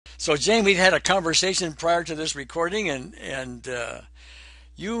So, Jane, we've had a conversation prior to this recording, and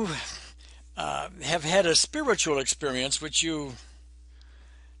you have had a spiritual experience which you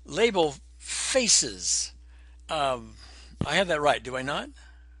label faces. I have that right, do I not?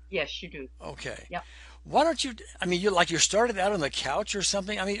 Yes, you do. Okay. Yep. Why don't you? I mean, you started out on the couch or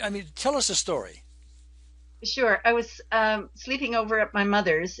something. I mean, tell us a story. Sure. I was sleeping over at my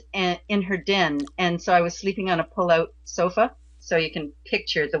mother's and in her den, and so I was sleeping on a pull-out sofa. So you can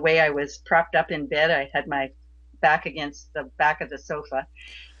picture the way I was propped up in bed. I had my back against the back of the sofa,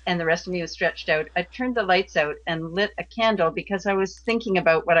 and the rest of me was stretched out. I turned the lights out and lit a candle because I was thinking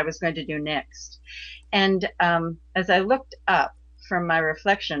about what I was going to do next. And as I looked up from my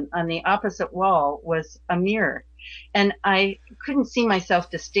reflection, on the opposite wall was a mirror. And I couldn't see myself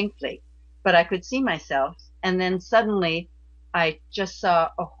distinctly, but I could see myself. And then suddenly I just saw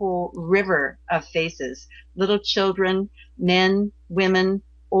a whole river of faces, little children, men, women,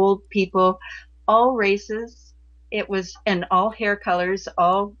 old people, all races. It was, and all hair colors,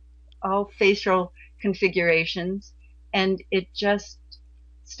 all facial configurations. And it just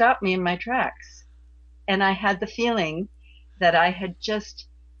stopped me in my tracks. And I had the feeling that I had just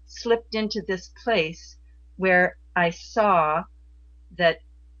slipped into this place where I saw that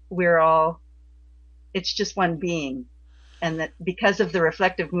we're all, it's just one being. And that because of the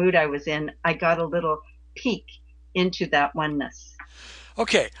reflective mood I was in, I got a little peek into that oneness.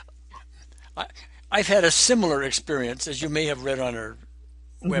 Okay, I, I've had a similar experience, as you may have read on our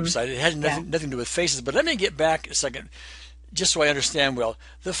Hmm. website. It had Yeah. nothing to do with faces, but let me get back a second, just so I understand well.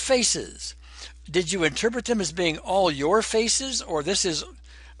 The faces. Did you interpret them as being all your faces, or this is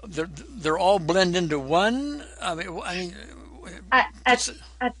they're all blend into one? I mean, I, at, what's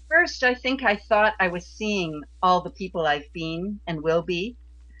at first, I think I thought I was seeing all the people I've been and will be,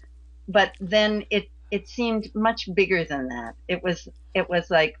 but then it seemed much bigger than that. It was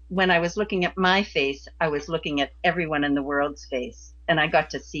like when I was looking at my face, I was looking at everyone in the world's face, and I got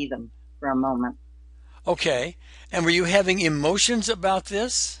to see them for a moment. okay? And were you having emotions about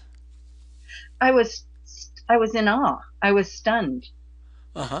this? I was I was in awe. I was stunned.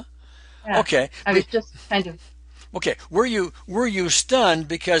 Uh huh. Yeah. Okay. I was just kind of Okay. Were you stunned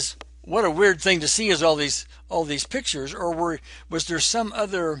because what a weird thing to see is all these pictures, or was there some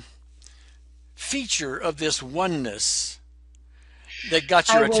other feature of this oneness that got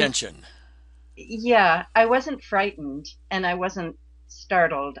I your was attention? yeah, I wasn't frightened and I wasn't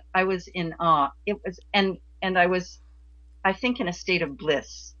startled. I was in awe. It was and I was I think in a state of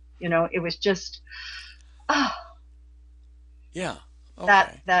bliss. It was just ah Yeah. that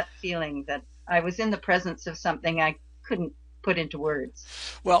Okay. that feeling that I was in the presence of something I couldn't put into words.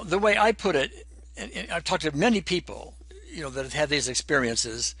 Well, the way I put it, and I've talked to many people, that have had these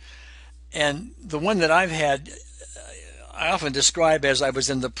experiences, and the one that I've had, I often describe as I was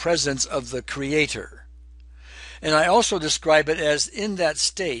in the presence of the Creator. And I also describe it as in that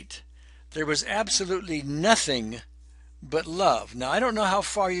state, there was absolutely nothing but love. Now, I don't know how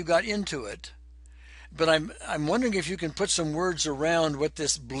far you got into it, but I'm wondering if you can put some words around what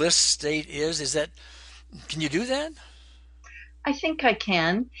this bliss state is. Can you do that? I think I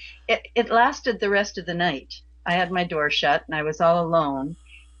can. It lasted the rest of the night. I had my door shut and I was all alone.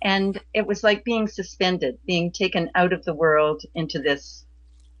 And it was like being suspended, being taken out of the world into this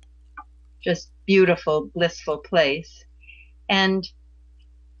just beautiful, blissful place. And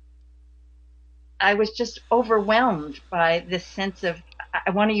I was just overwhelmed by this sense of, I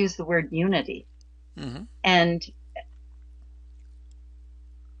want to use the word unity. Hmm. And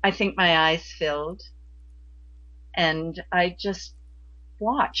I think my eyes filled and I just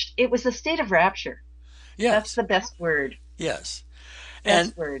watched. It was a state of rapture. That's Yes. the best word. Yes. And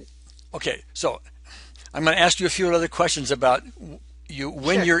Best word. okay, so I'm going to ask you a few other questions about you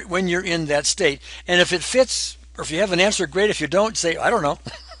when Sure. you're in that state, and if it fits, or if you have an answer, great. If you don't, say I don't know.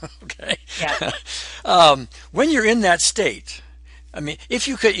 Okay. Yeah. When you're in that state, I mean, if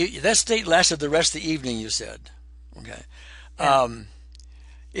you could, that state lasted the rest of the evening. You said, okay. Yeah.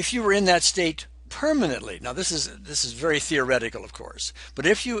 If you were in that state permanently, now this is very theoretical, of course, but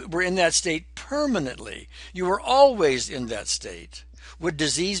if you were in that state permanently, you were always in that state. Would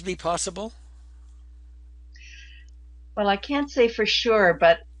disease be possible? Well, I can't say for sure,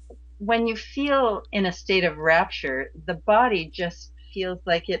 but when you feel in a state of rapture, the body just feels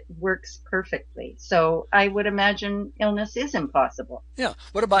like it works perfectly. So I would imagine illness is impossible Yeah.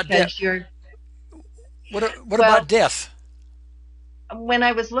 What about death? because you're, What about well, death? when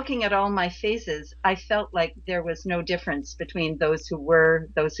I was looking at all my faces, I felt like there was no difference between those who were,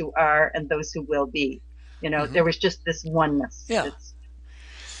 those who are, and those who will be. Hmm. There was just this oneness. Yeah.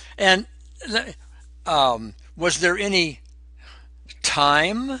 And was there any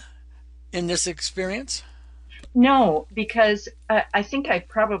time in this experience? No, because I think I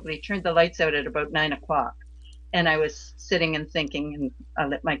probably turned the lights out at about 9 o'clock, and I was sitting and thinking, and I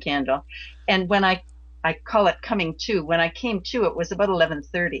lit my candle. And when I call it coming to, when I came to, it was about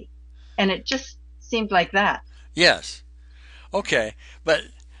 11:30, and it just seemed like that. Yes. Okay. But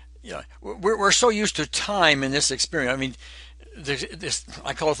we're so used to time in this experience. I mean, this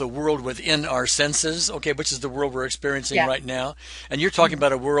I call it the world within our senses, okay, which is the world we're experiencing Yeah. right now. And you're talking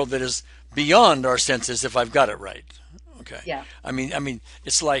about a world that is beyond our senses, if I've got it right. Okay. Yeah. I mean,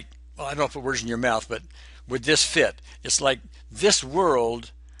 it's like, well, I don't know if the word's in your mouth, but would this fit? It's like this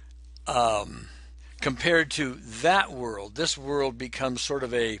world, compared to that world, this world becomes sort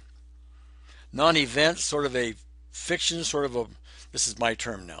of a non-event, sort of a fiction, sort of a, this is my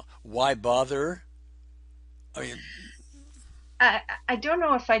term now. Why bother? I mean, I don't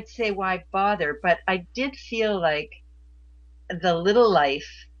know if I'd say why bother, but I did feel like the little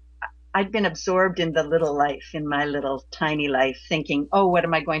life, I'd been absorbed in the little life, in my little tiny life, thinking, oh, what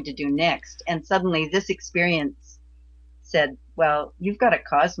am I going to do next? And suddenly this experience said, well, you've got a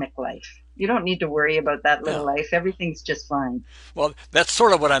cosmic life. You don't need to worry about that yeah. little life. Everything's just fine. Well, that's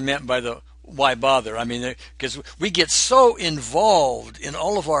sort of what I meant by the why bother. I mean, because we get so involved in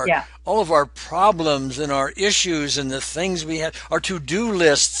Yeah. all of our problems and our issues and the things we have, our to-do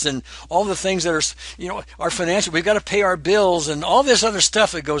lists and all the things that are, our financial. We've got to pay our bills and all this other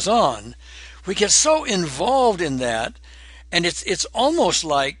stuff that goes on. We get so involved in that, and it's almost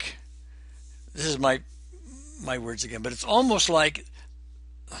like, this is my words again, but it's almost like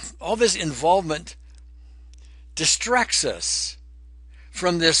all this involvement distracts us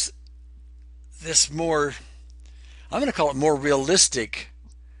from this more, I'm going to call it more realistic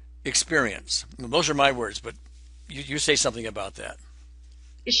experience. Those are my words, but you say something about that.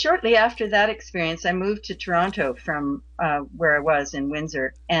 Shortly after that experience, I moved to Toronto from where I was in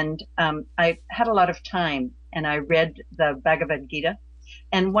Windsor, and I had a lot of time, and I read the Bhagavad Gita.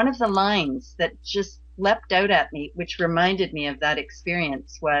 And one of the lines that just leapt out at me, which reminded me of that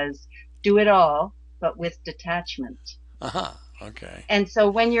experience, was do it all, but with detachment. Uh-huh. Okay. And so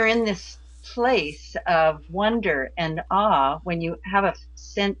when you're in this place of wonder and awe, when you have a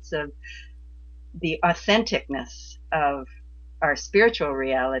sense of the authenticness of our spiritual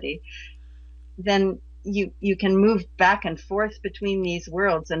reality, then you can move back and forth between these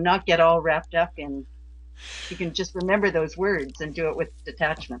worlds and not get all wrapped up in, you can just remember those words and do it with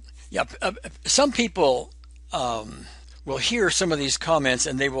detachment. Yeah. Some people will hear some of these comments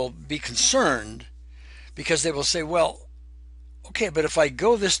and they will be concerned because they will say, well, okay, but if I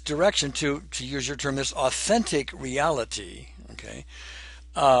go this direction to use your term, this authentic reality, okay,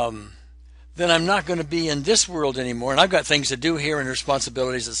 then I'm not going to be in this world anymore, and I've got things to do here and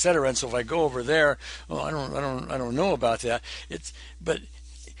responsibilities, etc. And so if I go over there, well, I don't know about that. But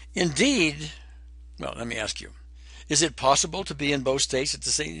indeed, well, let me ask you: is it possible to be in both states at the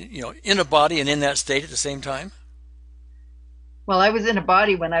same, in a body and in that state at the same time? Well, I was in a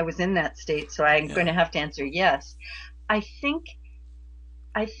body when I was in that state, so I'm Yeah. going to have to answer yes. I think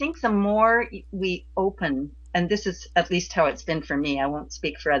I think the more we open, and this is at least how it's been for me, I won't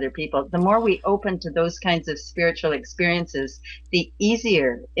speak for other people, the more we open to those kinds of spiritual experiences, the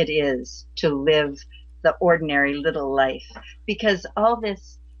easier it is to live the ordinary little life. Because all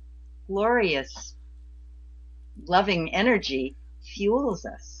this glorious, loving energy fuels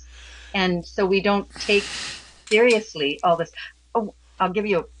us. And so we don't take seriously all this. Oh, I'll give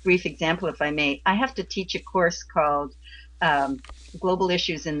you a brief example, if I may. I have to teach a course called Global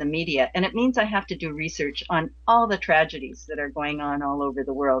Issues in the Media, and it means I have to do research on all the tragedies that are going on all over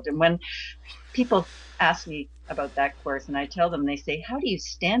the world. And when people ask me about that course and I tell them, they say, how do you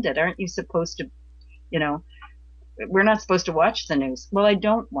stand it? Aren't you supposed to, you know, we're not supposed to watch the news. Well, I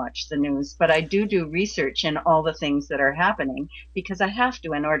don't watch the news, but I do research in all the things that are happening because I have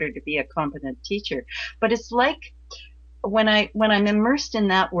to in order to be a competent teacher. But it's like when I'm immersed in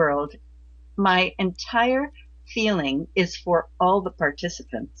that world, my entire feeling is for all the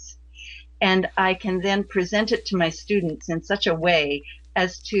participants. And I can then present it to my students in such a way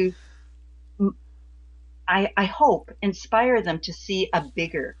as to, I hope, inspire them to see a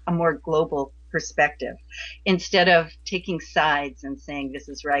bigger, a more global perspective instead of taking sides and saying this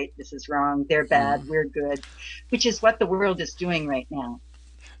is right, this is wrong, they're bad, we're good, which is what the world is doing right now.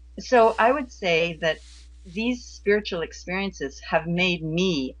 So I would say that these spiritual experiences have made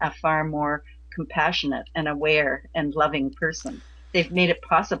me a far more compassionate and aware and loving person. They've made it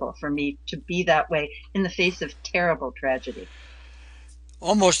possible for me to be that way in the face of terrible tragedy.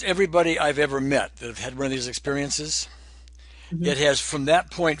 Almost everybody I've ever met that have had one of these experiences, Mm-hmm. it has from that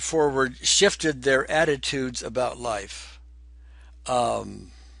point forward shifted their attitudes about life.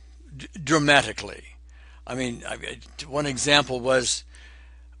 um, dramatically. I mean, one example was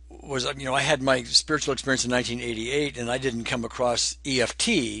I had my spiritual experience in 1988, and I didn't come across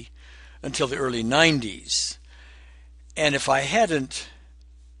EFT until the early 90s. And if I hadn't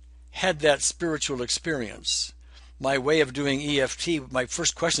had that spiritual experience, my way of doing EFT, my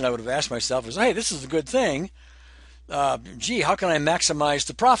first question I would have asked myself is, hey, this is a good thing. Gee, how can I maximize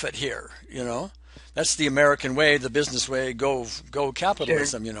the profit here? That's the American way, the business way, go Sure.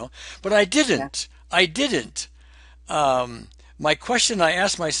 capitalism, But I Yeah. didn't. I didn't. My question I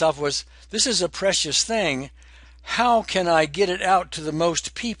asked myself was, this is a precious thing. How can I get it out to the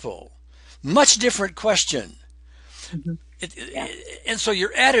most people? Much different question. Hmm. Yeah. And so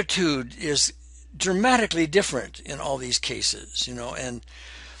your attitude is dramatically different in all these cases, and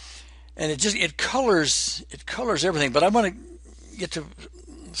it colors everything. But I want to get to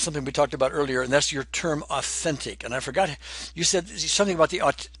something we talked about earlier, and that's your term authentic. And I forgot, you said something about the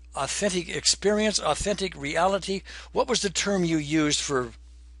authentic experience, authentic reality. What was the term you used for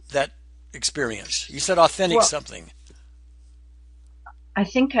that experience? You said authentic Well, something. I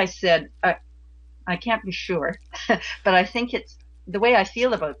think I said, I can't be sure, but I think it's the way I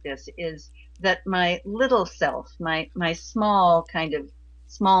feel about this is that my little self, my small kind of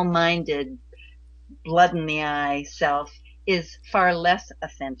small-minded, blood in the eye self is far less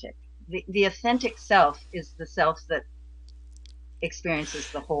authentic. The authentic self is the self that experiences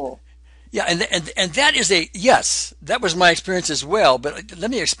the whole. Yeah, and that is a yes. That was my experience as well. But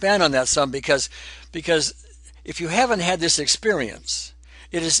let me expand on that some because if you haven't had this experience,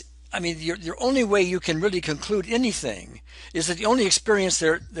 it is. I mean, your only way you can really conclude anything is that the only experience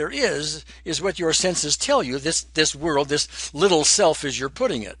there is what your senses tell you. This world, this little self, as you're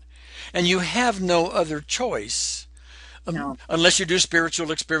putting it, and you have no other choice No, unless you do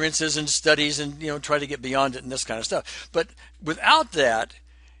spiritual experiences and studies and try to get beyond it and this kind of stuff. But without that,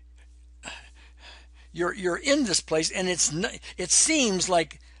 you're in this place, and it seems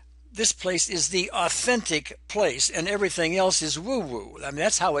like this place is the authentic place, and everything else is woo woo. I mean,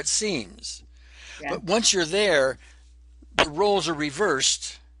 that's how it seems. yeah. But once you're there, the roles are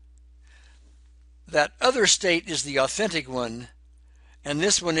reversed. That other state is the authentic one, and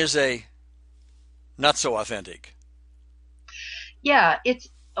this one is a not so authentic. Yeah, it's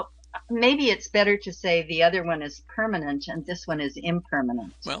maybe it's better to say the other one is permanent and this one is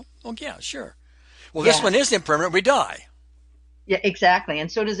impermanent. Well, oh yeah, sure. Well, this Yeah, one is impermanent. We die. yeah, exactly.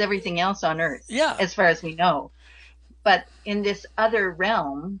 And so does everything else on Earth, Yeah. as far as we know. But in this other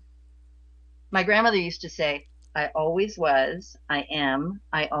realm, my grandmother used to say, I always was, I am,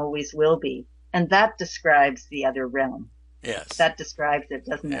 I always will be. And that describes the other realm. Yes. That describes it,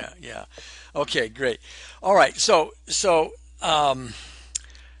 doesn't it? Yeah. Yeah. Okay. Great. All right. So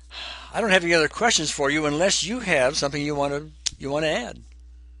I don't have any other questions for you unless you have something you want to add.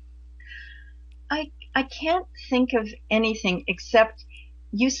 I can't think of anything except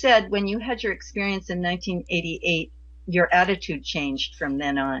you said when you had your experience in 1988, your attitude changed from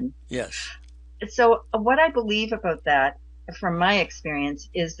then on. Yes. So what I believe about that from my experience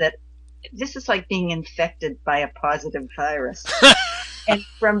is that this is like being infected by a positive virus. And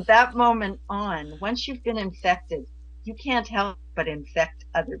from that moment on, once you've been infected, you can't help but infect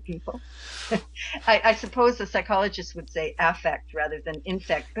other people. I suppose the psychologist would say affect rather than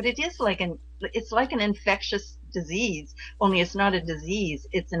infect, but it's like an infectious disease, only it's not a disease,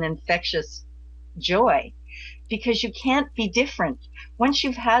 it's an infectious joy because you can't be different. Once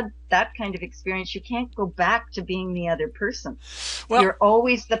you've had that kind of experience, you can't go back to being the other person. Well, You're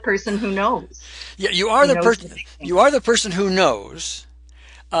always the person yeah, who knows the big thing. you are the person who knows.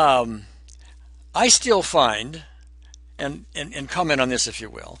 Um, I still find, and comment on this if you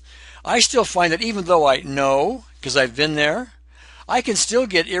will, I still find that even though I know, because I've been there, I can still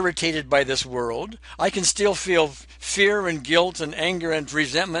get irritated by this world. I can still feel fear and guilt and anger and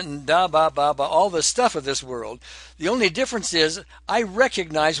resentment and da ba ba ba, all the stuff of this world. The only difference is I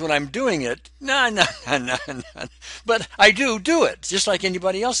recognize when I'm doing it. No, no, no, no, no. But I do it, just like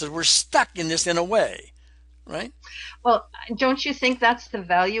anybody else is. We're stuck in this in a way, right? Well, don't you think that's the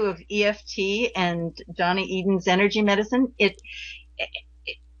value of EFT and Johnny Eden's energy medicine?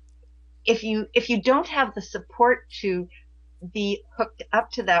 If you don't have the support to be hooked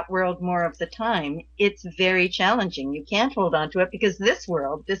up to that world more of the time, it's very challenging. You can't hold on to it because this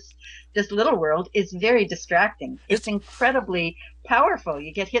world, this little world, is very distracting. It's It's incredibly powerful.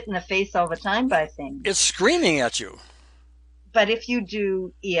 You get hit in the face all the time by things. it's screaming at you. But if you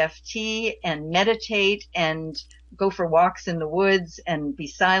do EFT and meditate and go for walks in the woods and be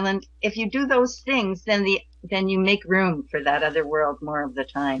silent, if you do those things, then you make room for that other world more of the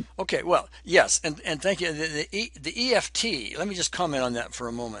time. Okay, well, yes, and thank you. The EFT, let me just comment on that for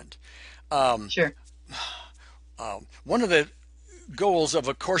a moment. Um, Sure. One of the goals of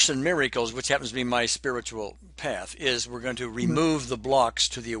A Course in Miracles, which happens to be my spiritual path, is we're going to remove the blocks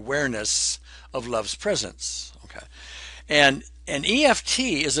to the awareness of love's presence. Okay, and EFT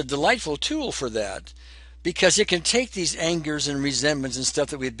is a delightful tool for that because it can take these angers and resentments and stuff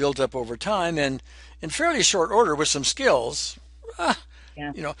that we've built up over time, and in fairly short order with some skills,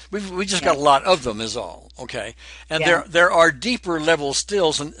 Yeah. we just Yeah. got a lot of them is all. Okay, and Yeah. there are deeper levels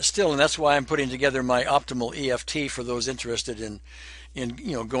still, and that's why I'm putting together my optimal EFT for those interested in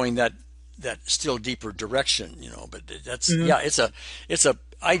going that still deeper direction. But that's, Hmm. yeah, it's a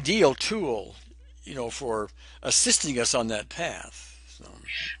ideal tool, for assisting us on that path. So,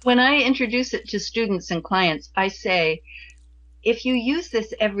 When I introduce it to students and clients, I say, if you use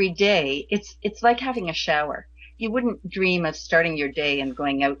this every day, it's like having a shower. You wouldn't dream of starting your day and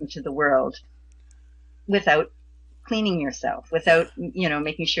going out into the world without cleaning yourself, yeah, without,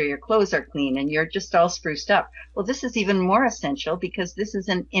 making sure your clothes are clean and you're just all spruced up. Well, this is even more essential because this is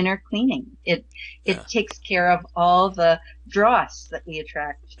an inner cleaning. yeah, It takes care of all the dross that we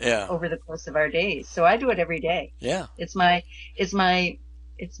attract yeah, over the course of our days. So I do it every day. yeah. It's my it's my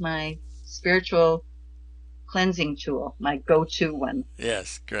it's my spiritual cleansing tool, my go-to one.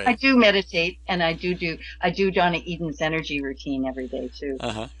 Yes, I great. do meditate and I do Donna Eden's energy routine every day too.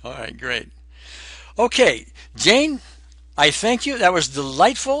 Uh-huh. All right, great. Okay, Jane, I thank you. That was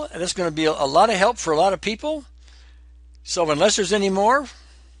delightful. That's going to be a lot of help for a lot of people. So unless there's any more,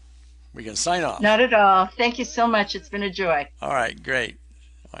 we can sign off. Not at all. Thank you so much. It's been a joy. All right, great.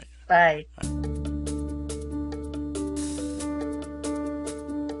 All Bye. right.